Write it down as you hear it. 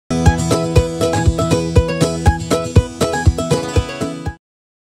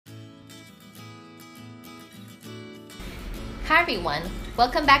everyone,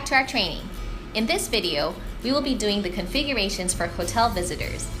 welcome back to our training. In this video, we will be doing the configurations for hotel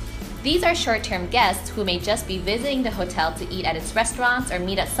visitors. These are short-term guests who may just be visiting the hotel to eat at its restaurants or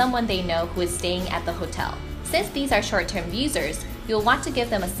meet at someone they know who is staying at the hotel. Since these are short-term users, you'll want to give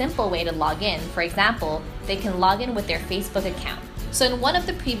them a simple way to log in. For example, they can log in with their Facebook account. So in one of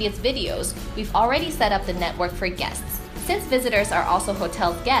the previous videos, we've already set up the network for guests. Since visitors are also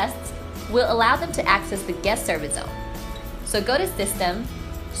hotel guests, we'll allow them to access the guest service zone. So go to System,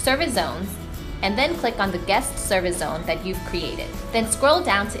 Service Zones, and then click on the guest service zone that you've created. Then scroll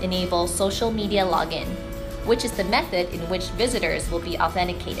down to enable social media login, which is the method in which visitors will be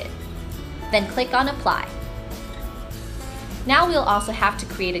authenticated. Then click on Apply. Now we'll also have to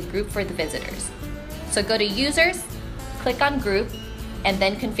create a group for the visitors. So go to Users, click on Group, and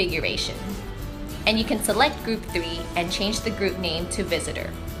then Configuration. And you can select Group 3 and change the group name to Visitor.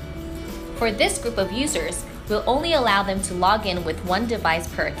 For this group of users, we'll only allow them to log in with one device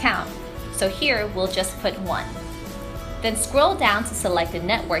per account. So here, we'll just put one. Then scroll down to select the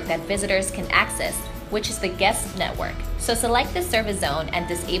network that visitors can access, which is the guest network. So select the service zone and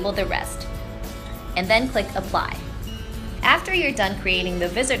disable the rest. And then click Apply. After you're done creating the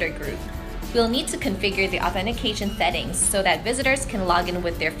visitor group, we'll need to configure the authentication settings so that visitors can log in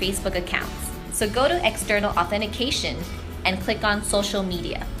with their Facebook accounts. So go to External Authentication and click on Social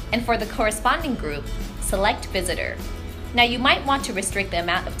Media. And for the corresponding group, select Visitor. Now you might want to restrict the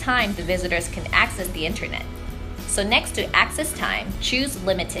amount of time the visitors can access the internet. So next to Access Time, choose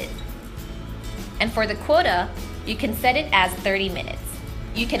Limited. And for the quota, you can set it as 30 minutes.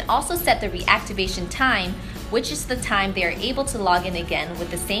 You can also set the reactivation time, which is the time they are able to log in again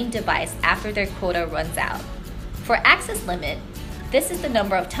with the same device after their quota runs out. For access limit, this is the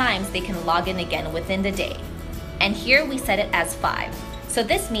number of times they can log in again within the day. And here we set it as 5. So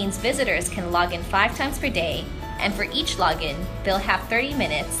this means visitors can log in 5 times per day, and for each login, they'll have 30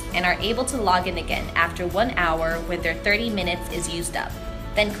 minutes and are able to log in again after 1 hour when their 30 minutes is used up.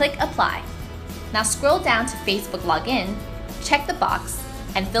 Then click Apply. Now scroll down to Facebook Login, check the box,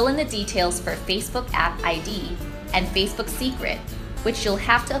 and fill in the details for Facebook App ID and Facebook Secret, which you'll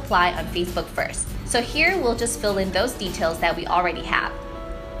have to apply on Facebook first. So here we'll just fill in those details that we already have.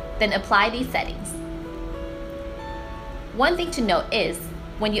 Then apply these settings. One thing to note is,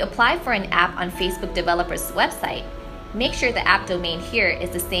 when you apply for an app on Facebook developer's website, make sure the app domain here is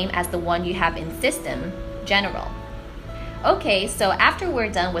the same as the one you have in System, General. Okay, so after we're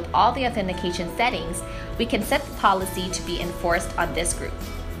done with all the authentication settings, we can set the policy to be enforced on this group.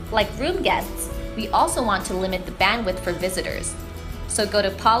 Like room guests, we also want to limit the bandwidth for visitors. So go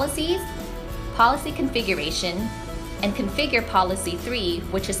to Policies, Policy Configuration, and configure Policy 3,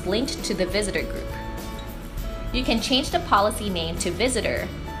 which is linked to the visitor group. You can change the policy name to Visitor,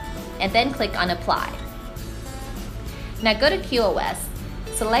 and then click on Apply. Now go to QoS,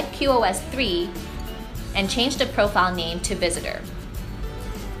 select QoS 3, and change the profile name to Visitor.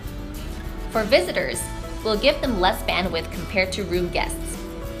 For visitors, we'll give them less bandwidth compared to room guests.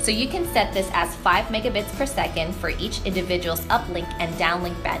 So you can set this as 5 megabits per second for each individual's uplink and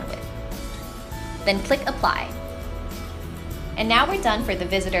downlink bandwidth. Then click Apply. And now we're done for the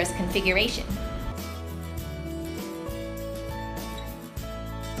visitor's configuration.